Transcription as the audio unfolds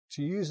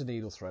To use a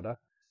needle threader,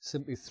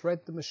 simply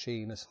thread the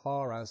machine as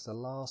far as the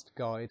last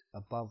guide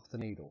above the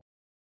needle.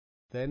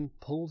 Then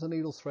pull the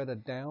needle threader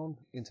down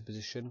into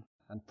position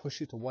and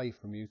push it away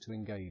from you to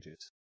engage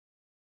it.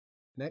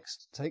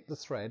 Next, take the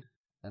thread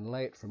and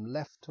lay it from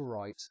left to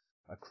right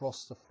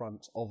across the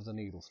front of the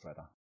needle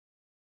threader.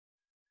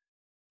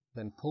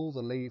 Then pull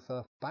the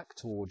lever back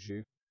towards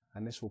you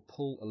and this will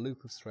pull a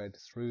loop of thread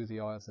through the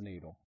eye of the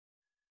needle.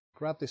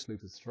 Grab this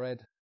loop of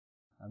thread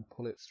and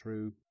pull it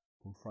through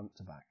from front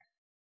to back.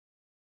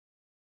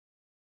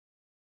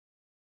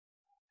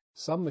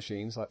 Some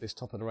machines, like this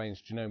top of the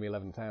range Janome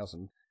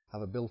 11000,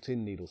 have a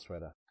built-in needle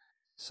threader.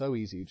 So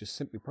easy, you just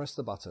simply press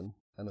the button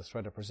and the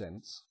threader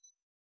presents.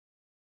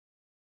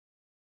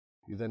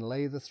 You then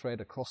lay the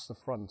thread across the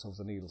front of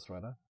the needle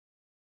threader.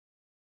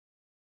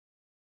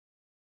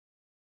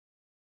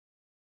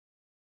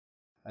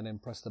 And then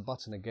press the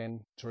button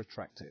again to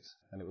retract it,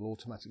 and it will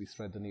automatically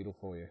thread the needle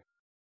for you.